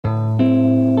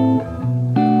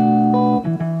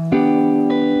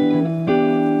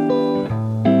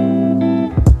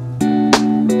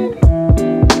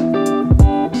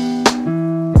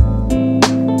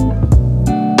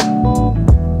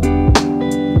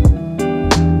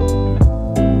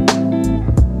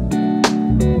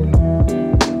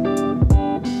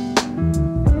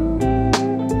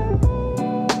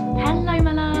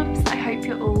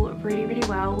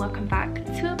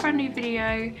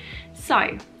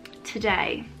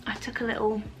today I took a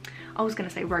little, I was going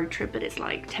to say road trip, but it's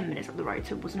like 10 minutes up the road,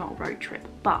 so it was not a road trip.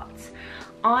 But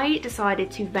I decided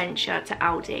to venture to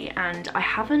Aldi, and I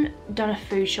haven't done a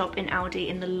food shop in Aldi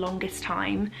in the longest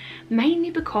time,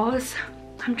 mainly because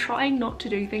I'm trying not to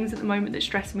do things at the moment that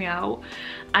stress me out,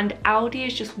 and Aldi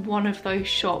is just one of those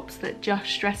shops that just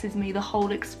stresses me. The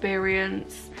whole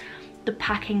experience, the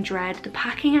packing dread, the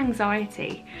packing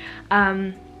anxiety.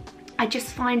 I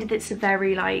just find that it's a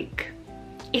very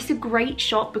it's a great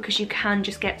shop because you can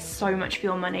just get so much for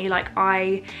your money. Like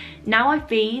now I've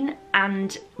been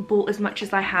and bought as much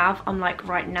as I have, I'm like,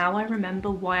 right now I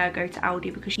remember why I go to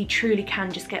Aldi, because you truly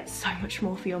can just get so much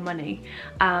more for your money.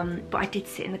 But I did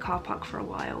sit in the car park for a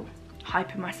while,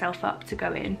 hyping myself up to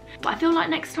go in. But I feel like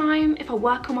next time, if I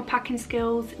work on my packing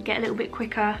skills, get a little bit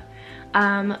quicker.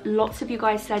 Lots of you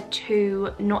guys said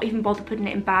to not even bother putting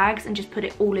it in bags and just put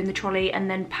it all in the trolley and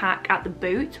then pack at the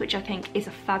boot, which I think is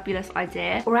a fabulous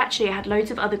idea. Or actually, I had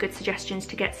loads of other good suggestions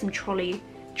to get some trolley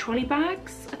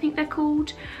bags, I think they're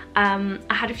called. I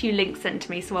had a few links sent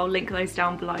to me, so I'll link those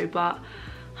down below, but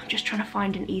I'm just trying to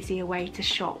find an easier way to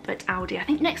shop at Aldi. I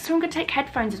think next time I'm gonna take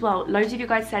headphones as well. Loads of you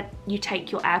guys said you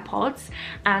take your AirPods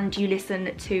and you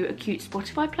listen to a cute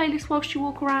Spotify playlist whilst you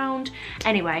walk around.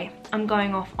 Anyway, I'm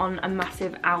going off on a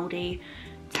massive Aldi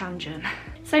tangent.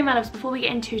 So my loves, before we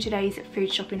get into today's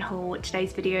food shopping haul,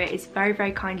 today's video is very,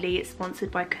 very kindly sponsored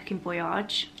by Cooking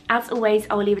Voyage. As always,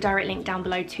 I will leave a direct link down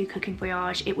below to Cooking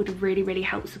Voyage. It would really, really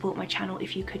help support my channel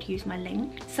if you could use my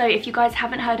link. So if you guys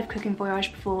haven't heard of Cooking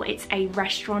Voyage before, it's a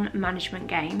restaurant management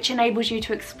game which enables you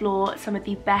to explore some of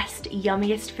the best,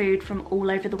 yummiest food from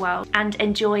all over the world and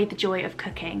enjoy the joy of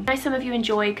cooking. I know some of you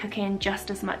enjoy cooking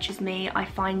just as much as me. I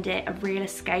find it a real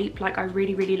escape. Like, I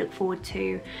really, really look forward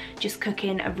to just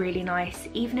cooking a really nice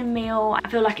evening meal. I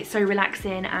feel like it's so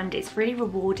relaxing and it's really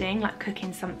rewarding, like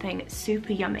cooking something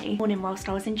super yummy. Morning, whilst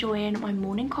I was enjoying my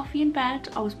morning coffee in bed,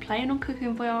 I was playing on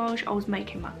Cooking Voyage. I was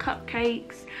making my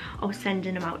cupcakes, I was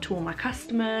sending them out to all my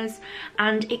customers,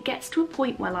 and it gets to a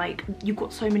point where like you've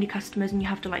got so many customers and you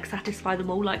have to like satisfy them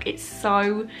all. Like, it's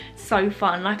so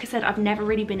fun. Like I said, I've never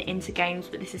really been into games,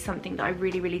 but this is something that I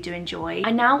really, really do enjoy.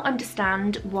 I now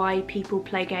understand why people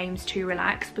play games to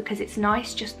relax, because it's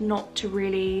nice just not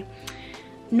really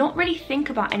think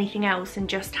about anything else and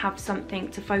just have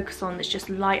something to focus on that's just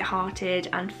light-hearted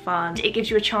and fun. It gives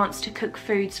you a chance to cook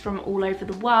foods from all over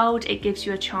the world. It gives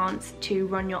you a chance to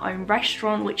run your own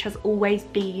restaurant, which has always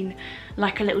been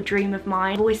like a little dream of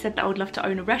mine. I've always said that I would love to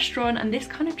own a restaurant, and this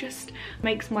kind of just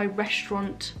makes my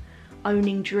restaurant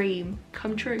owning dream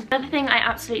come true. Another thing I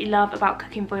absolutely love about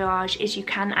Cooking Voyage is you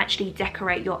can actually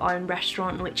decorate your own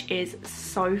restaurant, which is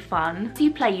so fun. So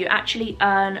you play, you actually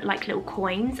earn like little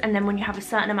coins, and then when you have a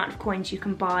certain amount of coins you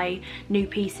can buy new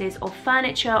pieces of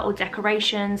furniture or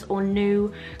decorations or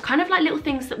new kind of like little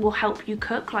things that will help you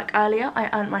cook. Like earlier I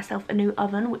earned myself a new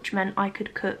oven, which meant I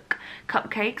could cook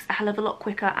cupcakes a hell of a lot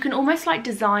quicker. You can almost like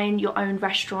design your own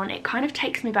restaurant. It kind of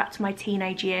takes me back to my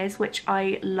teenage years, which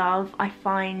I love. I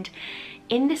find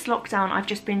in this lockdown I've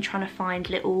just been trying to find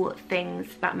little things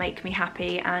that make me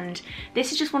happy, and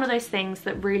this is just one of those things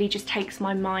that really just takes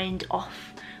my mind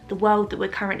off the world that we're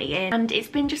currently in, and it's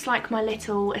been just like my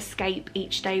little escape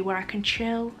each day where I can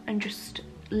chill and just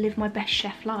live my best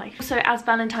chef life. So as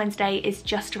Valentine's Day is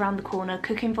just around the corner,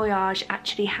 Cooking Voyage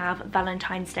actually have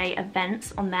Valentine's Day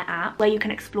events on their app where you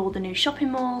can explore the new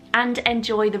shopping mall and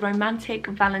enjoy the romantic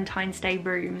Valentine's Day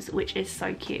rooms, which is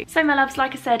so cute. So my loves,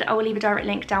 like I said, I will leave a direct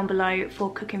link down below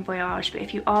for Cooking Voyage, but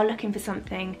if you are looking for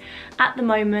something at the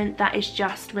moment that is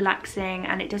just relaxing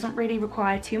and it doesn't really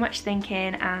require too much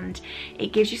thinking and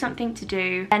it gives you something to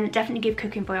do, then definitely give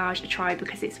Cooking Voyage a try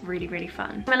because it's really, really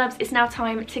fun. My loves, it's now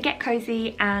time to get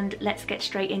cozy and let's get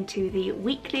straight into the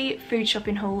weekly food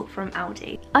shopping haul from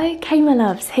Aldi. Okay my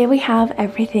loves, here we have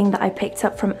everything that I picked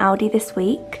up from Aldi this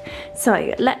week. So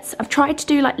I've tried to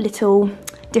do like little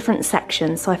different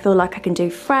sections, so I feel like I can do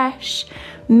fresh,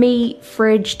 meat,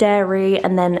 fridge, dairy,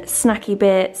 and then snacky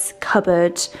bits,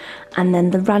 cupboard, and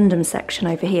then the random section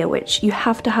over here, which you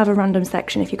have to have a random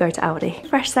section if you go to Aldi.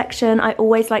 Fresh section, I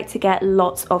always like to get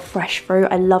lots of fresh fruit.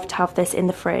 I love to have this in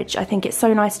the fridge. I think it's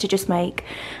so nice to just make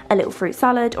a little fruit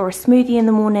salad or a smoothie in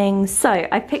the morning. So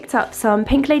I picked up some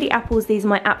Pink Lady apples. These are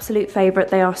my absolute favorite.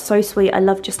 They are so sweet. I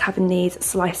love just having these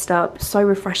sliced up, so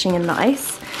refreshing and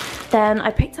nice. Then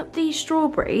I picked up these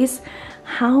strawberries.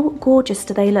 How gorgeous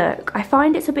do they look? I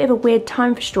find it's a bit of a weird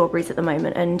time for strawberries at the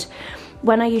moment, and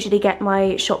when I usually get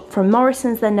my shop from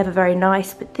Morrison's, they're never very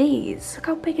nice, but these, look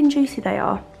how big and juicy they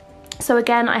are. So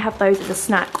again, I have those as a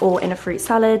snack or in a fruit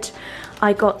salad.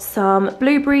 I got some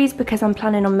blueberries because I'm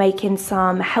planning on making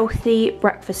some healthy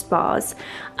breakfast bars,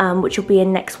 which will be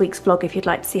in next week's vlog if you'd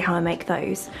like to see how I make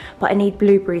those. But I need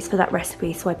blueberries for that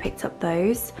recipe, so I picked up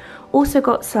those. Also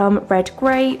got some red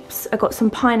grapes. I got some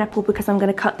pineapple because I'm going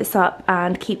to cut this up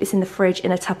and keep this in the fridge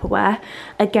in a Tupperware.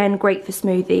 Again, great for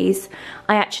smoothies.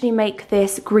 I actually make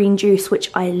this green juice,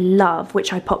 which I love,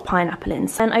 which I pop pineapple in.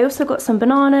 And I also got some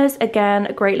bananas. Again,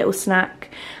 a great little snack.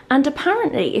 And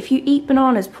apparently, if you eat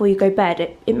bananas before you go to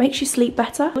bed, it makes you sleep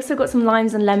better. I also got some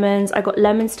limes and lemons. I got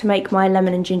lemons to make my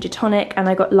lemon and ginger tonic, and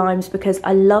I got limes because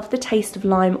I love the taste of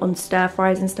lime on stir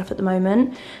fries and stuff at the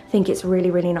moment. I think it's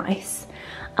really, really nice.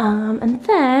 And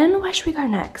then, where should we go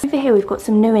next? Over here we've got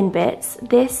some new in bits.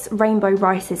 This rainbow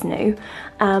rice is new.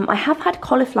 I have had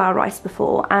cauliflower rice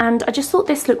before, and I just thought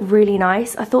this looked really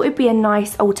nice. I thought it'd be a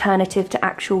nice alternative to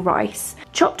actual rice.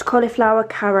 Chopped cauliflower,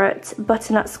 carrot,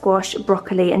 butternut squash,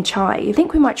 broccoli and chive. I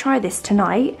think we might try this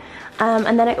tonight.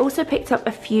 And then I also picked up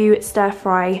a few stir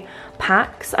fry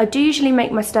packs. I do usually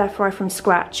make my stir fry from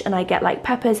scratch, and I get like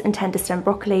peppers and tender stem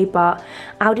broccoli, but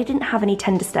Aldi didn't have any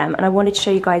tender stem, and I wanted to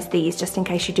show you guys these just in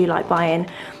case you do like buying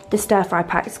the stir fry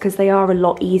packs, because they are a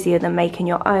lot easier than making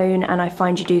your own, and I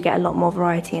find you do get a lot more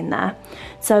variety in there.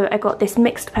 So I got this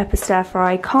mixed pepper stir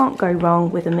fry. Can't go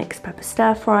wrong with a mixed pepper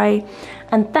stir fry.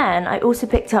 And then I also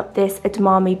picked up this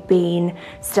edamame bean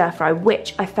stir fry,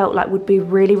 which I felt like would be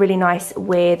really, really nice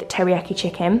with teriyaki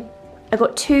chicken. I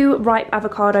got 2 ripe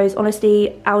avocados.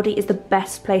 Honestly, Aldi is the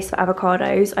best place for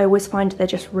avocados. I always find they're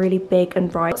just really big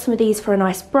and ripe. Got some of these for a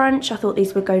nice brunch. I thought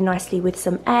these would go nicely with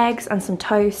some eggs and some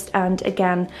toast, and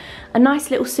again, a nice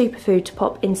little superfood to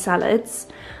pop in salads.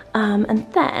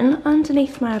 And then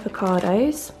underneath my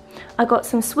avocados, I got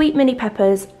some sweet mini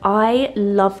peppers. I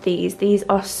love these. These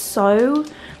are so,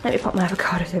 let me pop my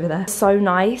avocados over there. So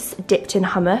nice, dipped in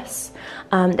hummus.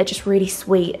 They're just really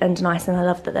sweet and nice, and I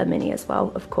love that they're mini as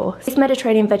well, of course. These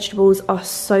Mediterranean vegetables are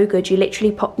so good. You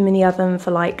literally pop them in the oven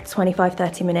for like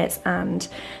 25-30 minutes and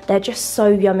they're just so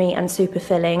yummy and super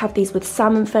filling. I have these with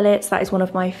salmon fillets. That is one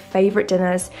of my favorite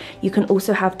dinners. You can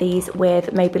also have these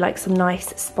with maybe like some nice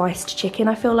spiced chicken,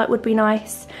 I feel like would be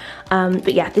nice.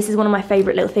 But yeah, this is one of my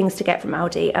favorite little things to get from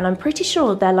Aldi, and I'm pretty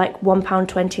sure they're like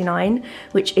 £1.29,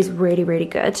 which is really, really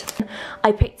good.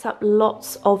 I picked up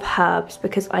lots of herbs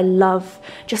because I love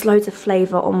just loads of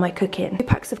flavour on my cooking. 2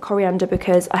 packs of coriander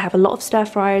because I have a lot of stir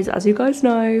fries, as you guys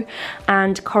know,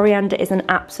 and coriander is an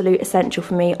absolute essential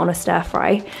for me on a stir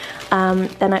fry.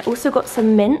 Then I also got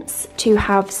some mints to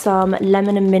have some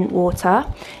lemon and mint water.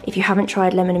 If you haven't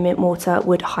tried lemon and mint water,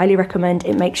 would highly recommend.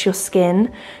 It makes your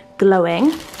skin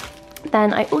glowing.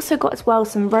 Then I also got as well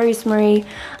some rosemary,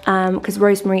 because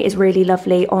rosemary is really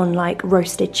lovely on like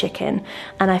roasted chicken,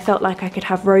 and I felt like I could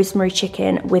have rosemary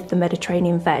chicken with the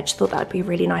Mediterranean veg. Thought that would be a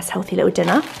really nice healthy little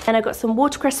dinner. And I got some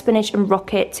watercress, spinach and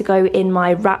rocket to go in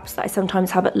my wraps that I sometimes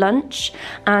have at lunch,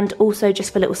 and also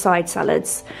just for little side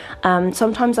salads.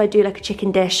 Sometimes I do like a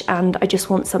chicken dish and I just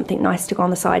want something nice to go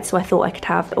on the side, so I thought I could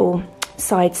have all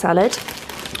side salad.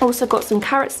 Also got some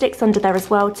carrot sticks under there as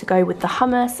well to go with the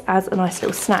hummus as a nice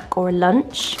little snack or a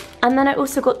lunch. And then I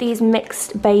also got these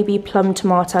mixed baby plum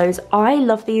tomatoes. I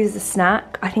love these as a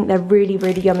snack. I think they're really,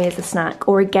 really yummy as a snack,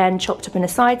 or again chopped up in a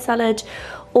side salad,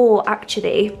 or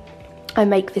actually I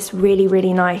make this really,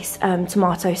 really nice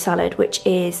tomato salad, which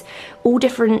is all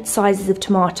different sizes of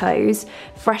tomatoes,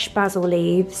 fresh basil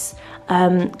leaves,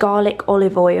 garlic,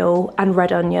 olive oil and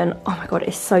red onion. Oh my god,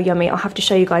 it's so yummy. I'll have to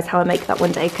show you guys how I make that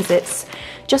one day because it's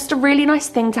just a really nice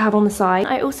thing to have on the side.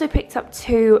 I also picked up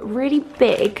 2 really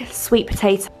big sweet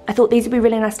potatoes. I thought these would be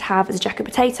really nice to have as a jacket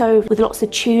potato with lots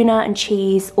of tuna and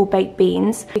cheese or baked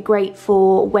beans. They're great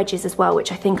for wedges as well,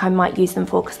 which I think I might use them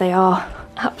for because they are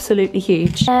absolutely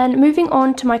huge. And moving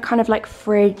on to my kind of like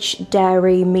fridge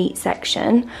dairy meat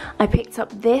section, I picked up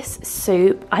this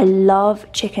soup. I love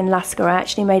chicken lasca. I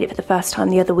actually made it for the first time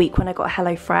the other week when I got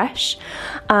HelloFresh,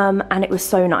 and it was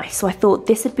so nice. So I thought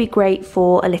this would be great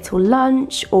for a little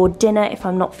lunch or dinner if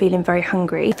I'm not feeling very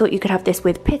hungry. I thought you could have this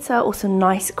with pita or some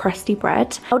nice crusty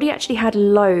bread. Aldi actually had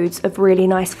loads of really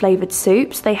nice flavoured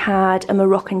soups. They had a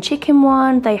Moroccan chicken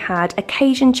one, they had a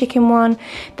Cajun chicken one,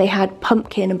 they had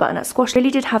pumpkin and butternut squash.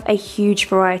 Really did have a huge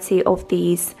variety of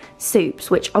these soups,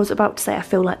 which I was about to say I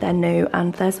feel like they're new,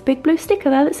 and there's a big blue sticker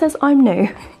there that says I'm new.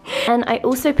 And I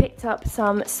also picked up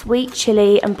some sweet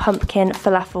chili and pumpkin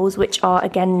falafels, which are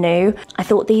again new. I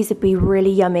thought these would be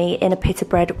really yummy in a pita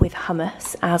bread with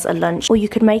hummus as a lunch, or you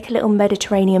could make a little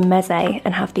Mediterranean meze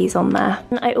and have these on there.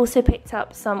 And I also picked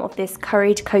up some of this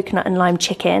curried coconut and lime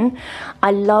chicken.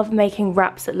 I love making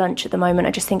wraps at lunch at the moment.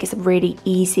 I just think it's a really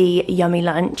easy, yummy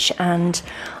lunch, and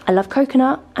I love coconut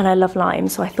coconut and I love lime,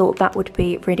 so I thought that would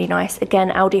be really nice. Again,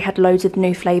 Aldi had loads of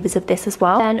new flavours of this as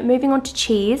well. Then moving on to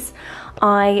cheese,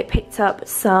 I picked up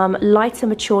some lighter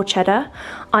mature cheddar.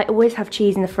 I always have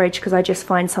cheese in the fridge because I just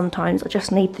find sometimes I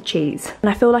just need the cheese. And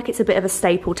I feel like it's a bit of a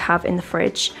staple to have in the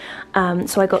fridge.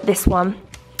 So I got this one.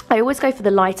 I always go for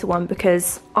the lighter one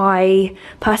because I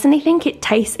personally think it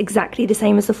tastes exactly the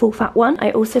same as the full fat one.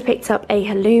 I also picked up a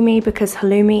halloumi because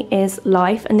halloumi is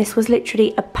life, and this was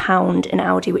literally £1 in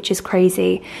Aldi, which is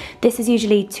crazy. This is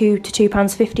usually £2 to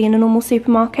 £2.50 in a normal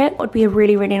supermarket. It would be a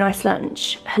really, really nice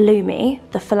lunch. Halloumi,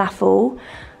 the falafel,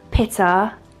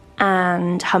 pita,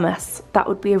 and hummus. That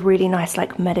would be a really nice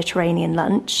like Mediterranean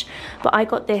lunch. But I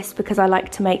got this because I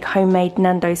like to make homemade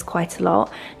Nando's quite a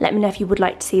lot. Let me know if you would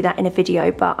like to see that in a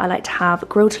video, but I like to have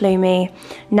grilled halloumi,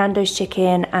 Nando's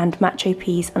chicken, and macho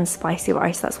peas and spicy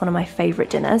rice. That's one of my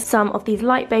favourite dinners. Some of these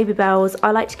light baby bells,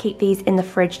 I like to keep these in the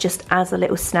fridge just as a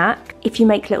little snack. If you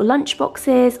make little lunch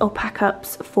boxes or pack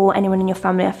ups for anyone in your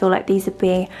family, I feel like these would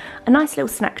be a nice little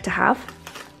snack to have.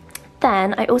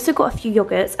 Then I also got a few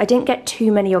yogurts. I didn't get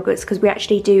too many yogurts because we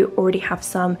actually do already have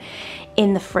some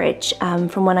in the fridge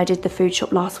from when I did the food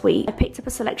shop last week. I picked up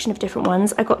a selection of different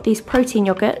ones. I got these protein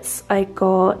yogurts. I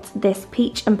got this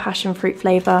peach and passion fruit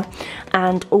flavour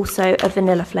and also a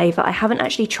vanilla flavour. I haven't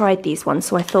actually tried these ones,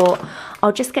 so I thought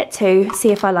I'll just get two, see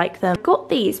if I like them. I got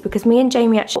these because me and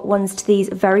Jamie actually got ones to these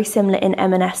very similar in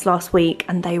M&S last week,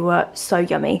 and they were so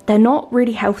yummy. They're not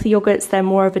really healthy yogurts, they're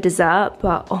more of a dessert,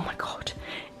 but oh my god,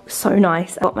 so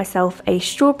nice. I got myself a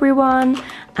strawberry one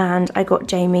and I got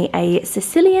Jamie a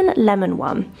Sicilian lemon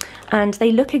one, and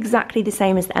they look exactly the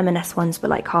same as the M&S ones but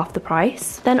like half the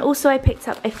price. Then also I picked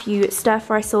up a few stir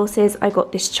fry sauces. I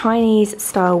got this Chinese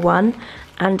style one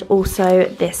and also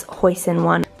this hoisin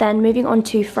one. Then moving on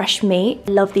to fresh meat.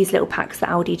 I love these little packs that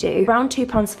Aldi do. Around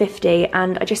 £2.50,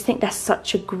 and I just think they're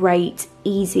such a great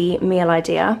easy meal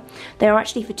idea. They are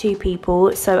actually for 2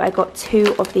 people, so I got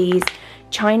 2 of these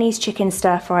Chinese chicken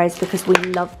stir fries because we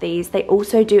love these. They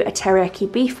also do a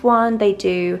teriyaki beef one, they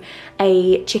do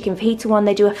a chicken fajita one,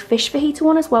 they do a fish fajita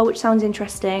one as well, which sounds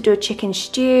interesting. They do a chicken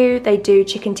stew, they do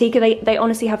chicken tikka. They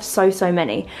honestly have so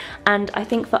many, and I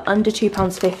think for under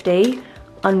 £2.50,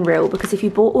 unreal, because if you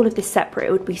bought all of this separate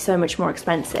it would be so much more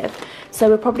expensive. So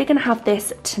we're probably gonna have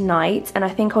this tonight, and I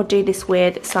think I'll do this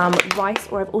with some rice,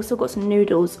 or I've also got some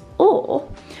noodles, or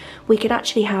we could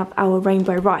actually have our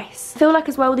rainbow rice. I feel like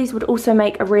as well these would also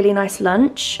make a really nice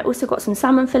lunch. I also got some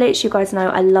salmon fillets. You guys know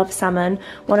I love salmon.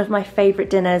 One of my favourite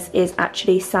dinners is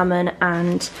actually salmon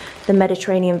and the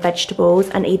Mediterranean vegetables,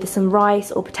 and either some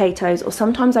rice or potatoes, or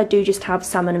sometimes I do just have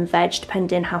salmon and veg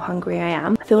depending how hungry I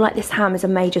am. I feel like this ham is a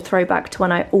major throwback to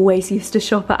when I always used to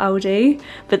shop at Aldi,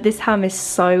 but this ham is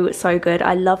so good.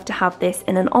 I love to have this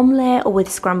in an omelette or with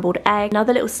scrambled egg.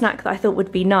 Another little snack that I thought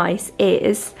would be nice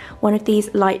is one of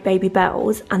these light baby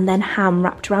bells and then ham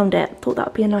wrapped around it. I thought that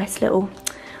would be a nice little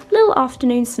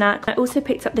afternoon snack. I also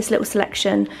picked up this little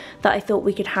selection that I thought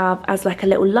we could have as like a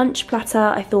little lunch platter.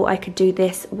 I thought I could do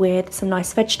this with some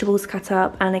nice vegetables cut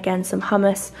up and again some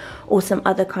hummus or some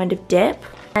other kind of dip.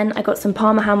 And I got some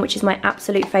parma ham, which is my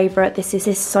absolute favourite. This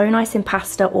is so nice in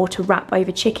pasta or to wrap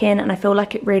over chicken, and I feel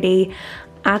like it really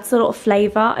adds a lot of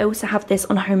flavour. I also have this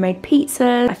on homemade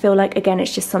pizza. I feel like again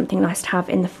it's just something nice to have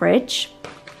in the fridge.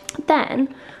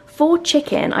 Then for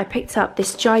chicken, I picked up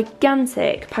this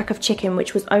gigantic pack of chicken,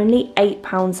 which was only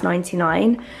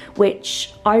 £8.99,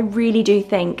 which I really do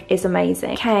think is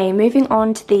amazing. Okay, moving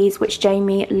on to these, which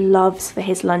Jamie loves for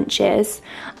his lunches.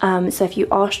 So if you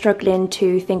are struggling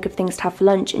to think of things to have for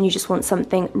lunch and you just want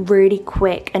something really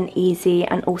quick and easy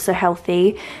and also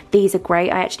healthy, these are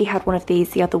great. I actually had one of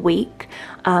these the other week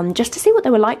just to see what they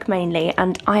were like mainly,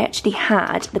 and I actually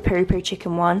had the peri-peri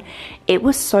chicken one. It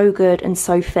was so good and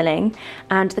so filling,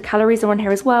 and the calories are on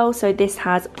here as well. So this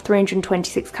has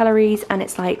 326 calories and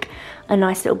it's like a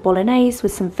nice little bolognese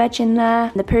with some veg in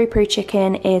there. The peri-peri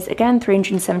chicken is again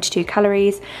 372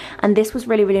 calories, and this was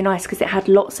really nice because it had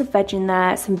lots of veg in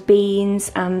there, some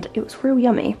beans, and it was real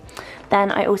yummy.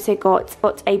 Then I also got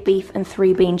a beef and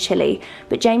 3 bean chili,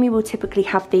 but Jamie will typically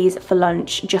have these for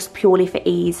lunch just purely for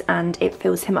ease and it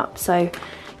fills him up. So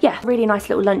yeah, really nice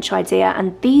little lunch idea,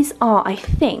 and these are, I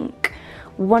think,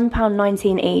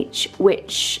 £1.19 each,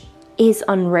 which is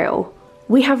unreal.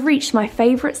 We have reached my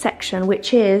favourite section,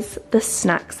 which is the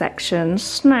snack section.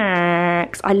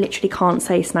 Snacks. I literally can't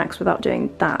say snacks without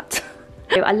doing that.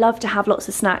 I love to have lots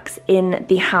of snacks in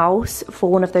the house for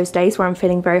one of those days where I'm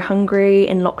feeling very hungry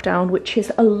in lockdown, which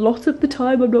is a lot of the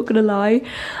time, I'm not gonna lie.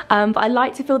 But I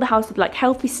like to fill the house with like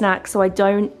healthy snacks so I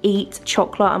don't eat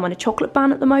chocolate. I'm on a chocolate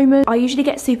ban at the moment. I usually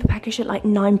get super peckish at like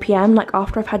 9 p.m, like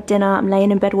after I've had dinner, I'm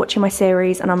laying in bed watching my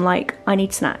series and I'm like, I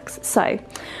need snacks. So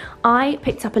I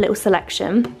picked up a little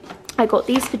selection. I got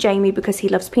these for Jamie because he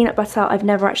loves peanut butter. I've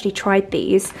never actually tried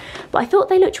these, but I thought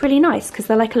they looked really nice because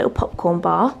they're like a little popcorn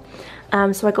bar.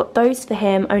 So I got those for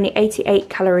him, only 88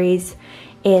 calories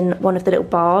in one of the little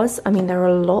bars. I mean, there are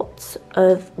a lot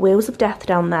of wheels of death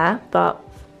down there, but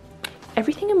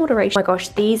everything in moderation. Oh my gosh,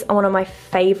 these are one of my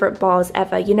favourite bars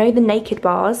ever. You know the naked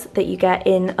bars that you get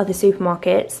in other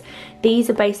supermarkets? These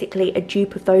are basically a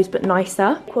dupe of those but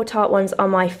nicer. Tart ones are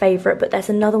my favourite, but there's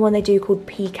another one they do called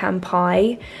pecan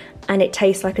pie and it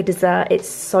tastes like a dessert. It's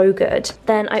so good.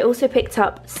 Then I also picked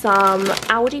up some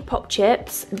Aldi pop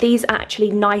chips. These are actually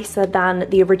nicer than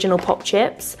the original pop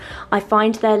chips. I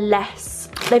find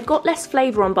they've got less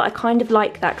flavour on, but I kind of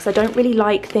like that because I don't really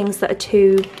like things that are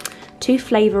too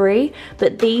flavoury,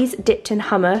 but these dipped in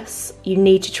hummus, you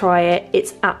need to try it.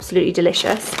 It's absolutely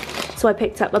delicious. So I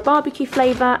picked up a barbecue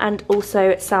flavour and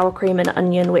also sour cream and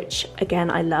onion, which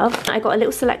again I love. I got a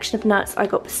little selection of nuts. I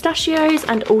got pistachios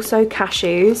and also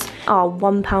cashews. Oh,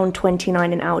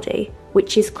 £1.29 in Aldi,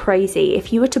 which is crazy.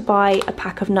 If you were to buy a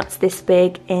pack of nuts this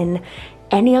big in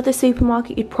any other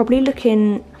supermarket, you'd probably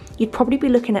be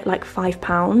looking at like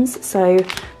 £5. So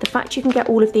the fact you can get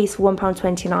all of these for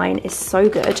 £1.29 is so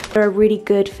good. They're a really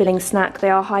good filling snack. They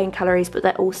are high in calories, but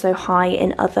they're also high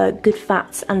in other good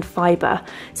fats and fibre.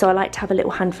 So I like to have a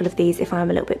little handful of these if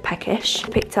I'm a little bit peckish. I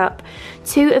picked up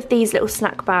 2 of these little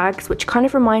snack bags, which kind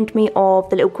of remind me of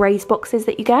the little Graze boxes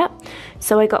that you get.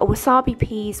 So I got a wasabi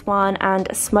peas one and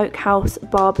a smokehouse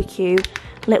barbecue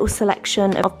little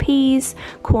selection of peas,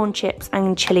 corn chips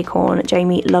and chili corn.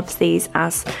 Jamie loves these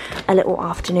as a little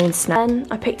afternoon snack. Then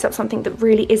I picked up something that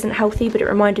really isn't healthy, but it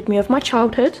reminded me of my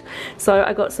childhood. So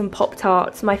I got some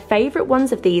Pop-Tarts. My favourite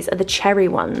ones of these are the cherry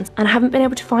ones, and I haven't been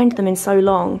able to find them in so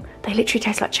long. They literally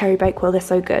taste like cherry Bakewell, they're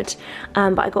so good.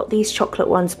 But I got these chocolate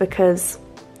ones because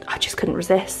I just couldn't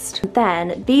resist.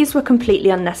 Then these were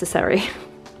completely unnecessary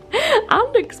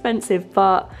and expensive,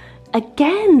 but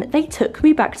again, they took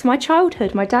me back to my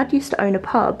childhood. My dad used to own a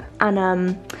pub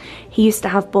and he used to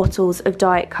have bottles of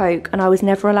Diet Coke and I was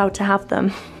never allowed to have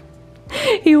them.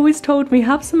 He always told me,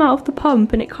 have some out of the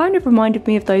pump, and it kind of reminded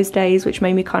me of those days, which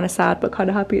made me kind of sad but kind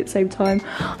of happy at the same time.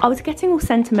 I was getting all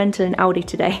sentimental in Aldi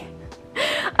today.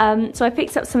 So I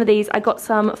picked up some of these. I got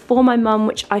some for my mum,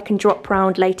 which I can drop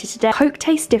round later today. Coke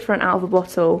tastes different out of a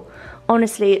bottle.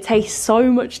 Honestly, it tastes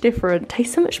so much different. It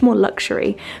tastes so much more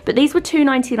luxury. But these were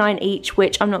 £2.99 each,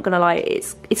 which I'm not gonna lie,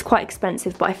 it's quite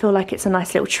expensive, but I feel like it's a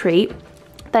nice little treat.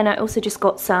 Then I also just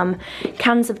got some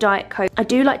cans of Diet Coke. I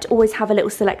do like to always have a little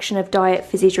selection of diet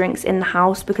fizzy drinks in the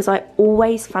house because I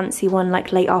always fancy one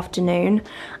like late afternoon.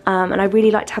 And I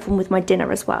really like to have one with my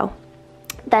dinner as well.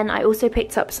 Then I also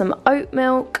picked up some oat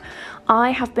milk.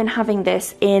 I have been having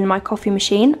this in my coffee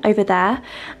machine over there,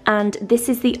 and this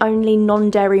is the only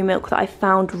non-dairy milk that I've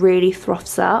found really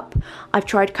froths up. I've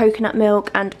tried coconut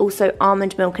milk and also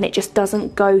almond milk and it just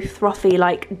doesn't go frothy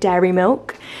like dairy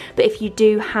milk. But if you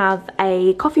do have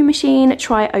a coffee machine,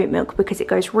 try oat milk because it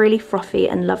goes really frothy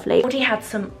and lovely. Aldi had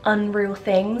some unreal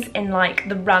things in like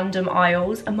the random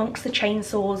aisles amongst the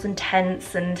chainsaws and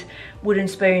tents and wooden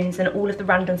spoons and all of the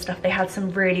random stuff. They had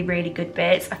some really good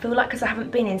bits. I feel like because I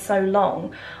haven't been in so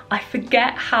long, I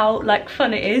forget how like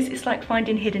fun it is. It's like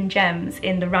finding hidden gems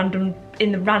in the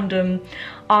random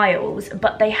aisles.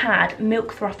 But they had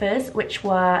milk frothers, which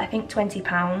were I think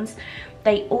 £20.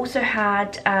 They also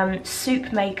had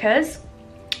soup makers,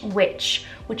 which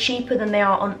were cheaper than they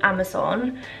are on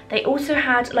Amazon. They also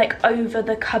had like over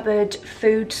the cupboard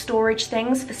food storage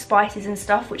things for spices and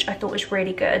stuff, which I thought was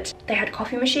really good. They had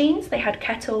coffee machines, they had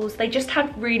kettles, they just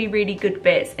had really good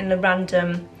bits in the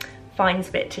random finds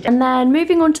bit today. And then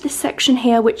moving on to this section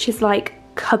here, which is like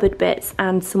cupboard bits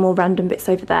and some more random bits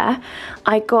over there.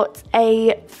 I got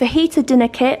a fajita dinner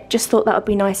kit, just thought that would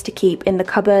be nice to keep in the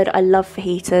cupboard. I love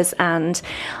fajitas and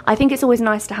I think it's always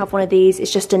nice to have one of these.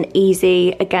 It's just an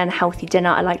easy, again, healthy dinner.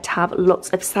 I like to have lots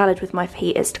of salad with my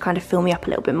fajitas to kind of fill me up a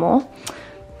little bit more.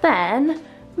 Then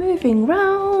moving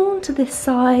round to this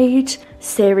side,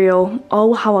 cereal.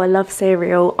 Oh, how I love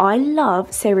cereal. I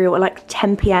love cereal at like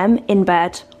 10 p.m. in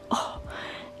bed.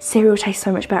 Cereal tastes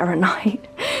so much better at night.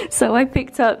 So I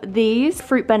picked up these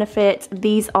Fruit Benefit.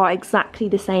 These are exactly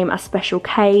the same as Special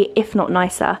K, if not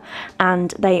nicer,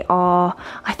 and they are,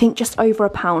 I think, just over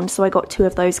 £1, so I got 2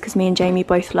 of those because me and Jamie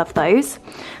both love those.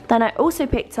 Then I also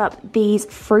picked up these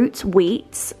Fruit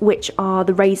Wheats, which are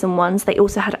the raisin ones. They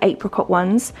also had apricot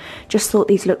ones. Just thought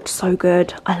these looked so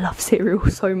good. I love cereal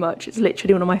so much. It's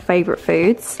literally one of my favourite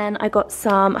foods. And I got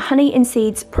some Honey and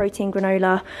Seeds protein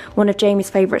granola, one of Jamie's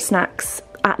favourite snacks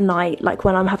at night. Like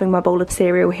when I'm having my bowl of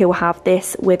cereal, he'll have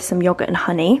this with some yogurt and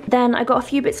honey. Then I got a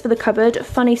few bits for the cupboard.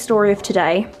 Funny story of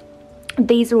today.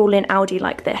 These are all in Aldi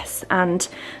like this, and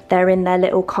they're in their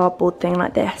little cardboard thing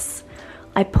like this.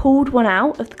 I pulled one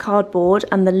out of the cardboard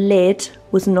and the lid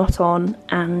was not on,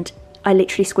 and I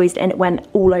literally squeezed it and it went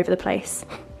all over the place.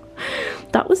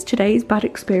 That was today's bad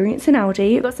experience in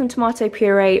Aldi. I got some tomato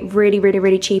puree,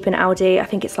 really cheap in Aldi. I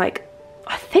think it's like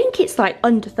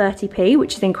under 30p,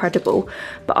 which is incredible.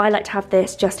 But I like to have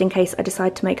this just in case I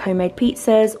decide to make homemade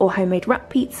pizzas or homemade wrap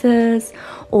pizzas,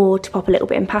 or to pop a little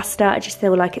bit in pasta. I just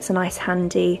feel like it's a nice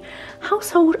handy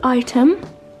household item.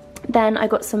 Then I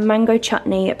got some mango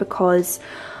chutney because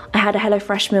I had a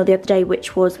HelloFresh meal the other day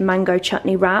which was mango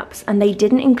chutney wraps, and they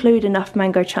didn't include enough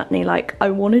mango chutney. Like, I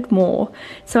wanted more.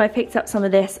 So I picked up some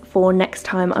of this for next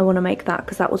time I want to make that,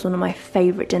 because that was one of my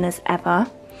favourite dinners ever.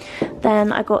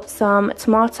 Then I got some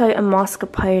tomato and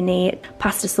mascarpone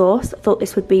pasta sauce. I thought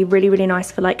this would be really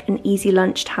nice for like an easy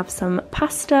lunch, to have some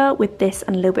pasta with this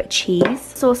and a little bit of cheese.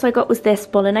 Sauce I got was this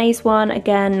bolognese one.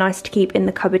 Again, nice to keep in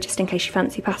the cupboard just in case you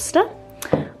fancy pasta.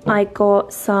 I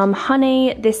got some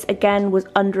honey. This again was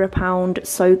under £1,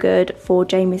 so good for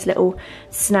Jamie's little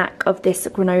snack of this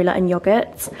granola and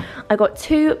yogurt. I got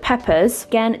 2 peppers.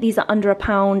 Again, these are under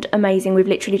 £1, amazing. We've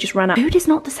literally just run out. Food is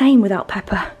not the same without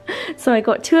pepper. So I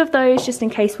got 2 of those just in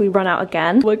case we run out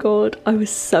again. Oh my god, I was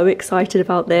so excited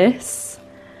about this.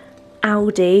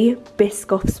 Aldi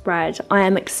Biscoff spread. I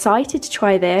am excited to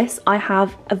try this. I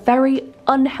have a very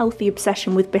unhealthy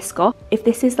obsession with Biscoff. If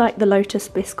this is like the Lotus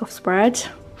Biscoff spread,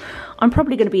 I'm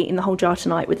probably going to be eating the whole jar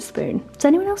tonight with a spoon. Does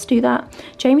anyone else do that?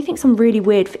 Jamie thinks I'm really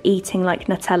weird for eating like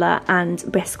Nutella and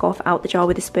Biscoff out the jar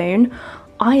with a spoon.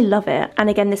 I love it. And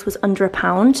again, this was under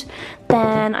 £1.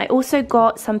 Then I also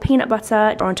got some peanut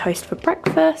butter on toast for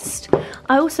breakfast.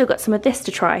 I also got some of this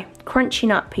to try. Crunchy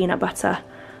nut peanut butter.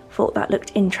 Thought that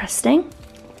looked interesting.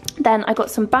 Then I got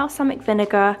some balsamic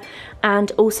vinegar and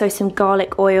also some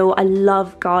garlic oil. I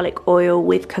love garlic oil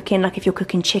with cooking, like if you're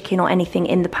cooking chicken or anything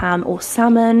in the pan, or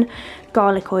salmon.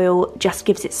 Garlic oil just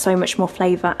gives it so much more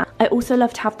flavour. I also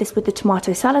love to have this with the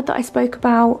tomato salad that I spoke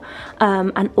about.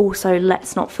 And also,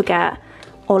 let's not forget,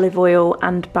 olive oil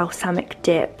and balsamic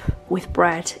dip with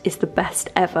bread is the best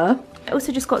ever. I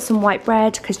also just got some white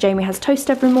bread because Jamie has toast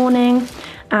every morning.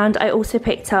 And I also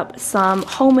picked up some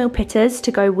wholemeal pittas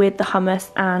to go with the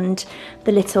hummus and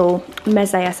the little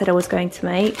meze I said I was going to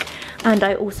make. And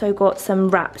I also got some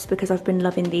wraps because I've been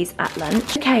loving these at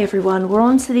lunch. Okay everyone, we're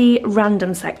on to the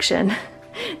random section.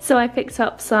 So I picked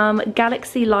up some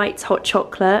Galaxy Lights hot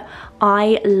chocolate.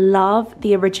 I love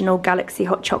the original Galaxy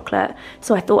hot chocolate,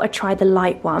 so I thought I'd try the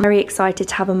light one. Very excited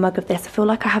to have a mug of this. I feel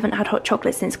like I haven't had hot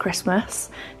chocolate since Christmas,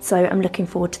 so I'm looking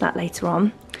forward to that later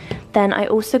on. Then I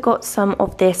also got some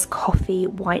of this coffee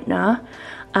whitener.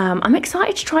 I'm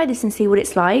excited to try this and see what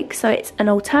it's like. So it's an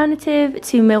alternative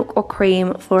to milk or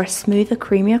cream for a smoother,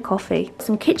 creamier coffee.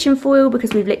 Some kitchen foil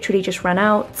because we've literally just run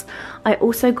out. I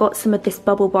also got some of this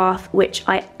bubble bath, which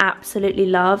I absolutely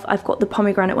love. I've got the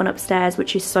pomegranate one upstairs,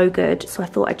 which is so good. So I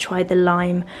thought I'd try the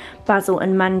lime, basil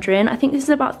and mandarin. I think this is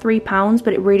about £3,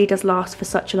 but it really does last for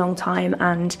such a long time,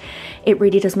 and it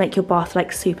really does make your bath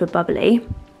like super bubbly.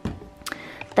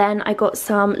 Then I got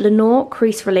some Lenore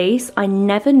Crease Release. I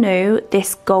never knew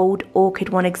this gold orchid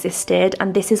one existed,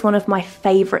 and this is one of my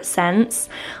favourite scents.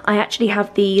 I actually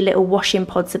have the little washing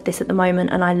pods of this at the moment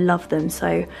and I love them, so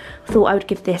I thought I would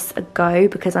give this a go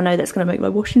because I know that's going to make my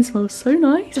washing smell so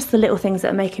nice. Just the little things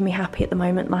that are making me happy at the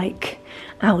moment, like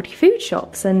Aldi food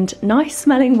shops and nice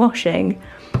smelling washing.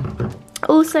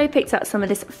 Also picked up some of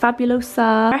this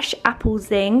Fabulosa Fresh Apple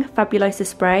Zing Fabulosa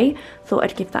spray. Thought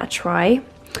I'd give that a try.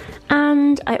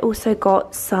 And I also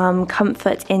got some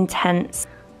Comfort Intense.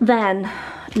 Then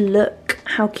look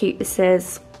how cute this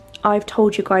is. I've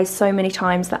told you guys so many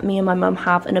times that me and my mum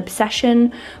have an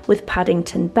obsession with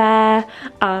Paddington Bear,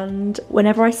 and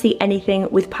whenever I see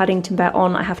anything with Paddington Bear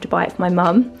on, I have to buy it for my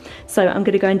mum. So I'm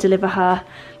going to go and deliver her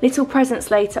little presents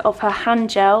later of her hand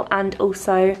gel and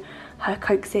also her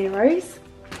Coke Zeros.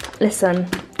 Listen,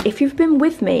 if you've been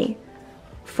with me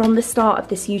from the start of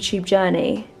this YouTube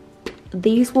journey,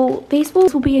 these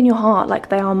walls will be in your heart like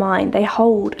they are mine. They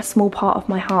hold a small part of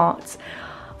my heart.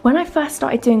 When I first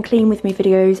started doing clean with me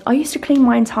videos, I used to clean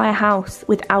my entire house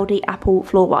with Aldi Apple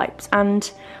floor wipes,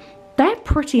 and they're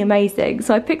pretty amazing.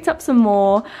 So I picked up some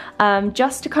more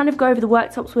just to kind of go over the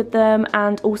worktops with them,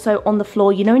 and also on the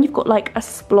floor. You know when you've got like a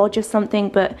splodge of something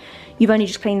but you've only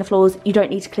just cleaned the floors, you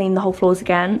don't need to clean the whole floors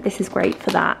again. This is great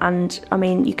for that. And I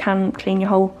mean, you can clean your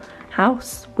whole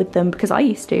house with them, because I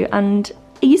used to, and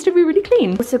it used to be really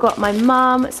clean. Also got my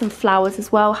mum some flowers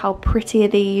as well. How pretty are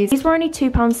these? These were only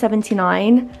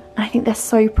 £2.79 and I think they're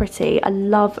so pretty. I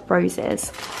love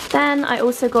roses. Then I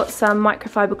also got some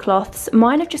microfiber cloths.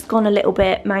 Mine have just gone a little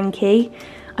bit manky.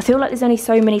 I feel like there's only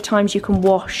so many times you can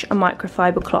wash a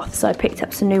microfiber cloth, so I picked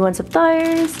up some new ones of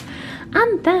those.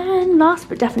 And then last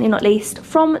but definitely not least,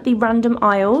 from the random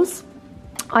aisles,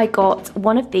 I got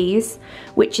one of these,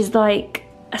 which is like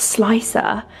a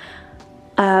slicer.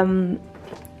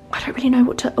 I don't really know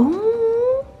what to,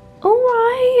 oh, all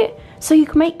right. So you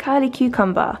can make curly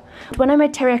cucumber. When I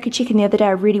made teriyaki chicken the other day,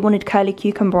 I really wanted curly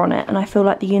cucumber on it, and I feel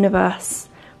like the universe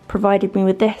provided me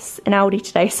with this in Aldi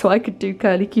today so I could do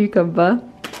curly cucumber.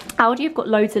 Aldi have got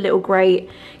loads of little great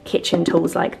kitchen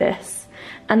tools like this.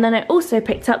 And then I also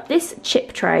picked up this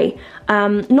chip tray,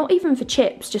 not even for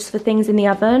chips, just for things in the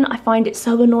oven. I find it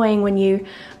so annoying when you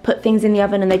put things in the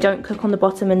oven and they don't cook on the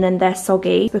bottom and then they're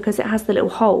soggy. Because it has the little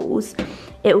holes,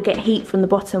 it will get heat from the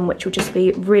bottom, which will just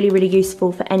be really, really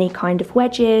useful for any kind of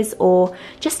wedges or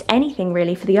just anything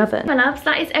really for the oven. My loves,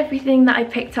 that is everything that I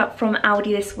picked up from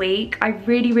Aldi this week. I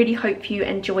really, really hope you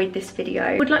enjoyed this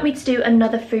video. Would like me to do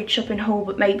another food shopping haul,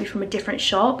 but maybe from a different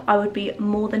shop? I would be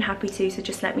more than happy to, so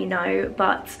just let me know.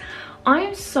 But I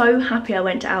am so happy I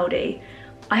went to Aldi.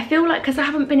 I feel like, because I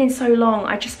haven't been in so long,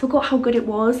 I just forgot how good it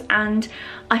was, and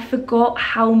I forgot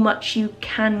how much you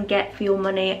can get for your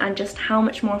money and just how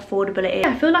much more affordable it is.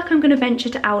 I feel like I'm going to venture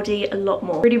to Aldi a lot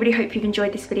more. Really, really hope you've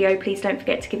enjoyed this video. Please don't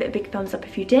forget to give it a big thumbs up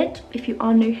if you did. If you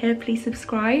are new here, please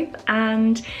subscribe,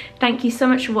 and thank you so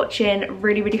much for watching.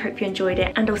 Really, really hope you enjoyed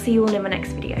it, and I'll see you all in my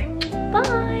next video.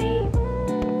 Bye!